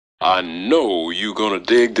I know you gonna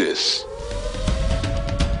dig this.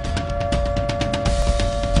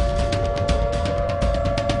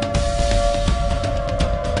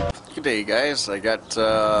 Good day, guys. I got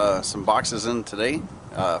some boxes in today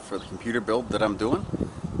for the computer build that I'm doing,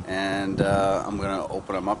 and I'm gonna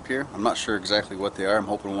open them up here. I'm not sure exactly what they are. I'm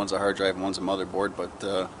hoping one's a hard drive and one's a motherboard,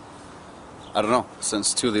 but I don't know,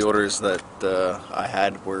 since two of the orders that I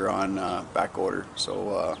had were on back order.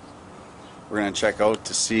 So we're going to check out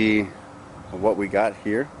to see what we got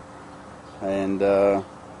here, and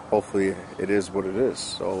hopefully it is what it is.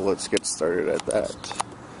 So let's get started at that.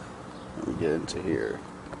 Let me get into here.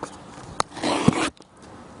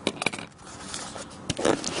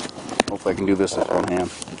 Hopefully I can do this with one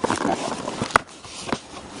hand.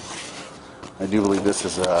 I do believe this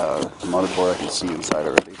is a motherboard I can see inside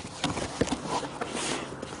already.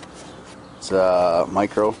 It's a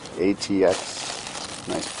micro ATX.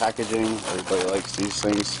 Nice packaging. Everybody likes these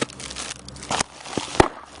things.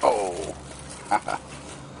 Oh,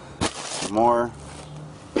 some more.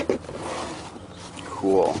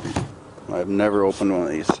 Cool. I've never opened one of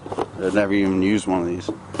these. I've never even used one of these.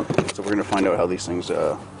 So we're gonna find out how these things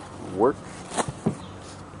work.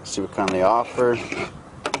 See what kind they offer.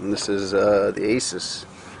 And this is the Asus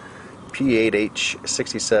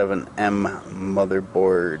P8H67-m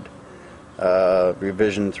motherboard.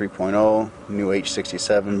 Revision 3.0, new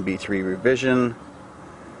H67 B3 revision.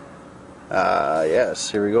 Yes,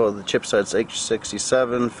 here we go. The chipset's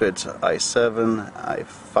H67, fits i7,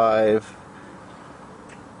 i5,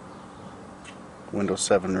 Windows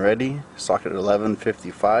 7 ready, socket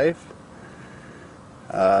 1155.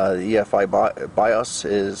 The EFI BIOS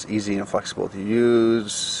is easy and flexible to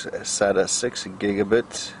use. SATA 6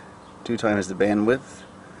 gigabit, 2 times the bandwidth.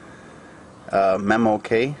 Mem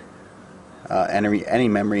OK. Any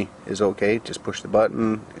memory is okay, just push the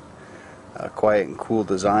button. Quiet and cool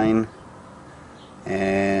design,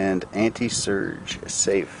 and anti-surge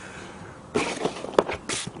safe.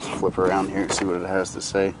 Let's flip around here and see what it has to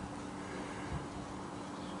say.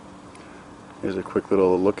 Here's a quick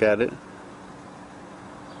little look at it.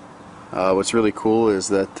 What's really cool is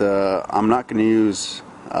that I'm not going to use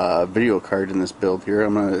a video card in this build here.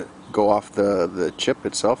 I'm going to go off the chip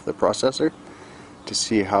itself, the processor, to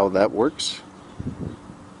see how that works.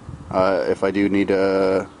 If I do need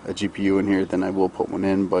a GPU in here, then I will put one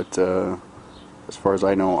in, but as far as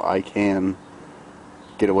I know, I can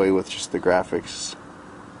get away with just the graphics.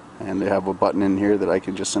 And they have a button in here that I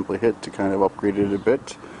can just simply hit to kind of upgrade it a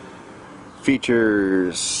bit.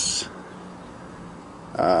 Features,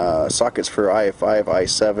 sockets for i5,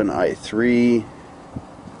 i7,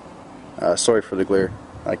 i3. Sorry for the glare.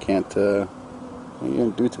 I can't do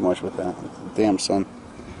too much with that. Damn sun.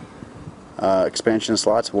 Expansion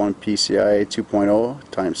slots: one PCI 2.0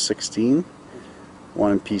 times 16,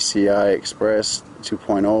 one PCI Express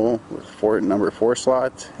 2.0 with number 4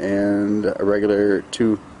 slot, and a regular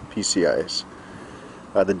 2 PCIs.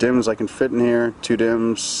 The DIMMs I can fit in here, 2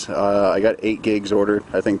 DIMMs. I got 8 gigs ordered.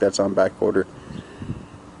 I think that's on back order.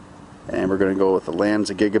 And we're going to go with the LAN's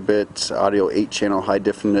a gigabit, audio 8-channel high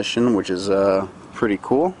definition, which is pretty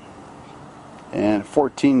cool. And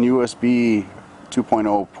 14 USB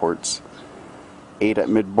 2.0 ports, 8 at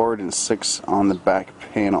midboard and 6 on the back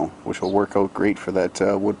panel, which will work out great for that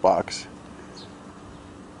wood box.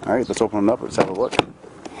 Alright, let's open it up. Let's have a look.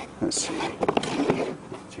 Let's see.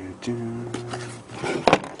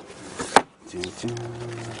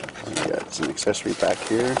 We got some accessory back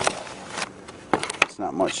here. It's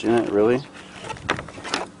not much in it, really.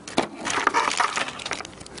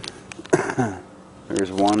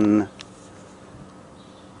 There's one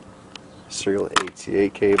serial ATA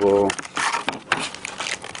cable.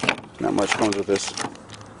 Not much comes with this.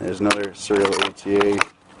 There's another serial ATA,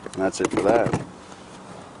 and that's it for that.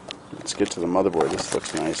 Let's get to the motherboard. This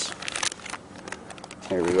looks nice.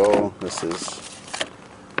 Here we go. This is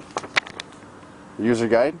the user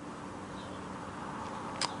guide.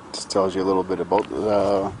 Just tells you a little bit about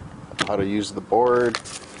how to use the board,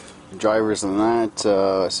 drivers and that.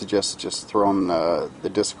 I suggest just throwing the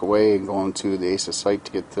disk away and going to the Asus site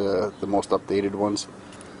to get the most updated ones.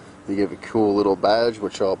 You give a cool little badge,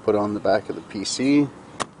 which I'll put on the back of the PC,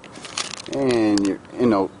 and your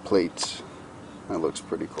innote plate. That looks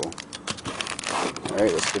pretty cool.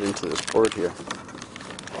 Alright, let's get into this board here.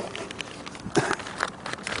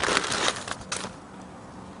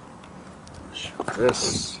 Show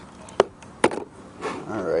this.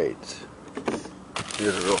 Alright.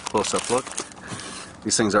 Here's a real close-up look.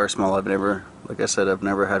 These things are small. Like I said, I've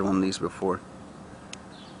never had one of these before.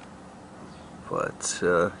 But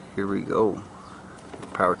here we go.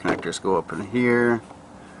 Power connectors go up in here.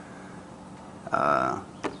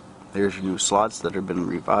 There's your new slots that have been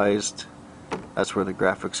revised. That's where the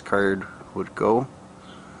graphics card would go.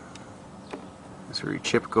 That's where your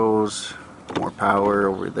chip goes. More power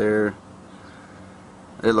over there.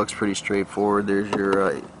 It looks pretty straightforward. There's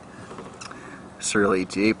your serial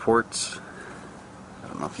 88 ports. I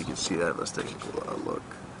don't know if you can see that. Let's take a look.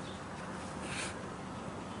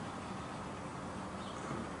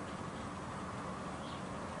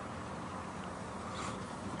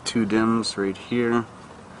 Two DIMMs right here.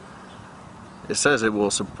 It says it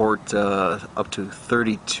will support up to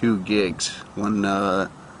 32 gigs when the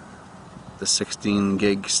 16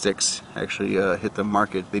 gig sticks actually hit the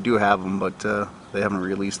market. They do have them, but they haven't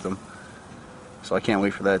released them. So I can't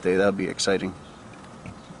wait for that day. That'll be exciting.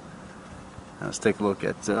 Let's take a look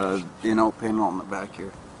at the in-out panel on the back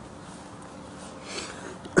here.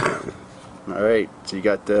 Alright, so you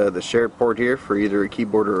got the shared port here for either a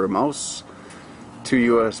keyboard or a mouse.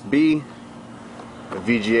 2 USB, a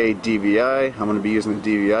VGA DVI. I'm going to be using the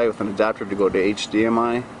DVI with an adapter to go to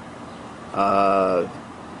HDMI.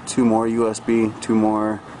 2 more USB, 2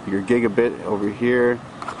 more your gigabit over here,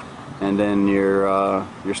 and then your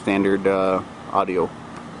standard audio.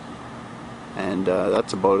 And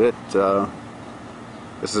that's about it.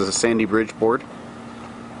 This is a Sandy Bridge board.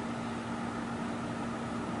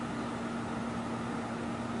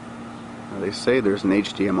 They say there's an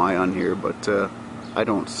HDMI on here, but I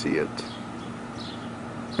don't see it.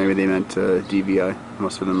 Maybe they meant DVI.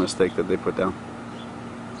 Must have been a mistake that they put down.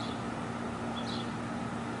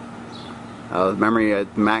 The memory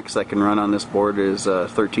at max I can run on this board is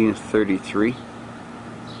 1333.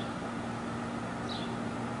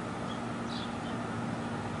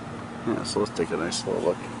 Yeah, so let's take a nice little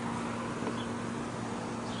look.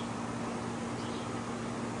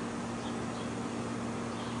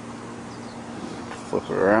 Flip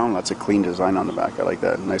it around. That's a clean design on the back. I like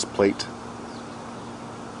that. Nice plate.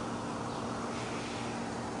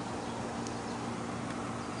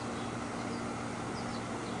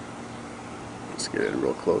 Let's get it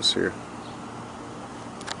real close here.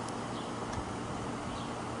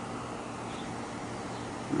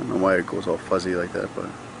 I don't know why it goes all fuzzy like that, but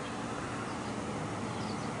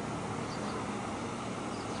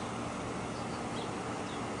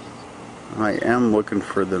I am looking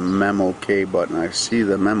for the Memo K button. I see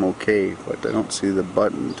the Memo K, but I don't see the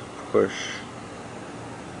button to push.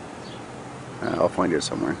 I'll find it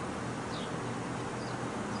somewhere.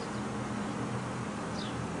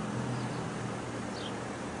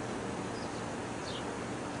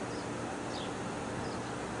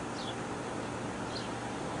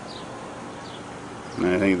 And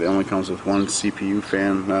I think it only comes with one CPU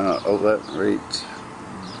fan outlet right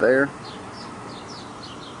there.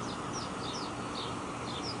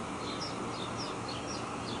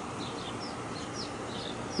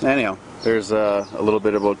 Anyhow, there's a little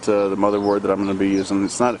bit about the motherboard that I'm going to be using.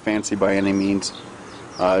 It's not fancy by any means.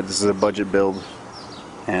 This is a budget build,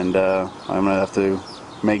 and I'm going to have to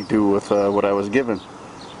make do with what I was given.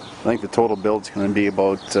 I think the total build's going to be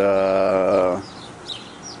about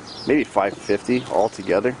maybe $550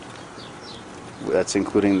 altogether. That's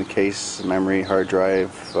including the case, memory, hard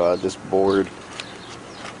drive, this board.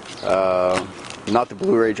 Not the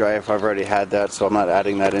Blu-ray drive. I've already had that, so I'm not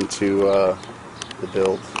adding that into the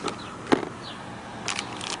build.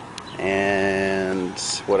 And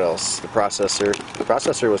what else? The processor. The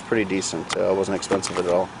processor was pretty decent. It wasn't expensive at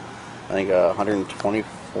all. I think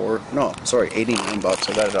 124. No, sorry, $89.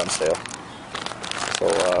 I got it on sale. So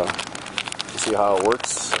you see how it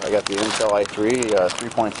works. I got the Intel i3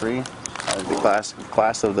 3.3. The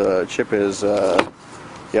class of the chip is the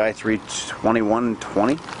i3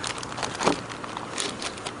 2120.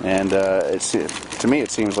 And to me,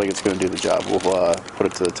 it seems like it's going to do the job. We'll put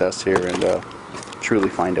it to the test here and truly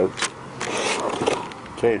find out.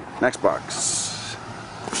 Okay, next box.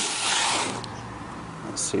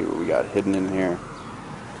 Let's see what we got hidden in here.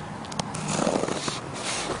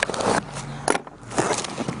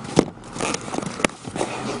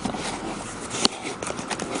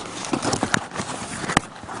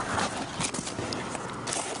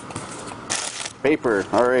 Paper.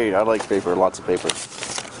 Alright, I like paper. Lots of paper.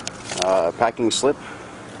 Packing slip.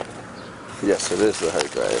 Yes, it is the hard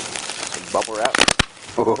drive. Bubble wrap.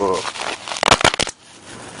 Oh.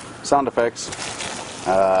 Sound effects.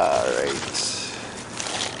 Alright.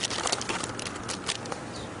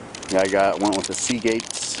 Yeah, went with the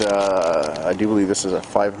Seagate. I do believe this is a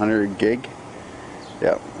 500 gig.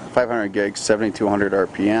 Yeah, 500 gigs, 7200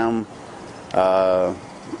 RPM.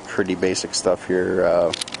 Pretty basic stuff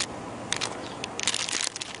here.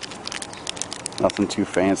 Nothing too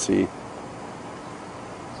fancy.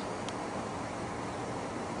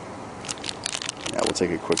 Yeah, we'll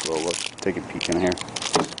take a quick little look, take a peek in here.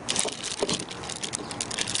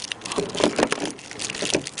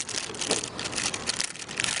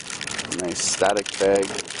 Nice static bag.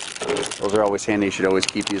 Those are always handy. You should always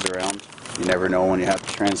keep these around. You never know when you have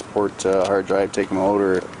to transport a hard drive, take them out,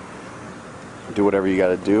 or do whatever you got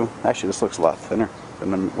to do. Actually, this looks a lot thinner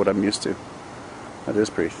than what I'm used to. That is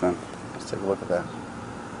pretty thin. Let's take a look at that.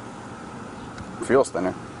 It feels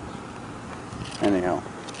thinner. Anyhow,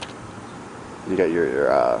 you got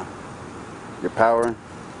your power,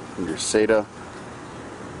 your SATA.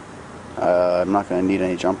 I'm not going to need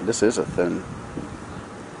any jumper. This is a thin.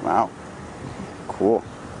 Wow. Cool.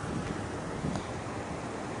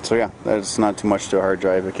 So yeah, that's not too much to a hard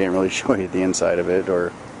drive. I can't really show you the inside of it,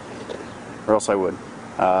 or else I would.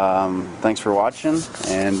 Thanks for watching,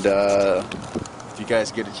 and if you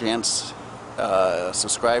guys get a chance,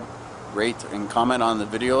 subscribe, rate, and comment on the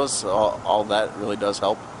videos. All that really does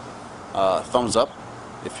help. Thumbs up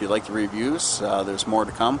if you like the reviews. There's more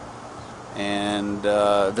to come. And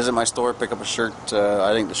visit my store, pick up a shirt.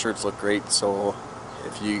 I think the shirts look great, so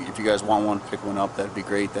if you guys want one, pick one up. That'd be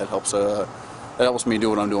great. That helps me do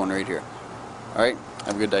what I'm doing right here. Alright,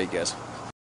 have a good day, you guys.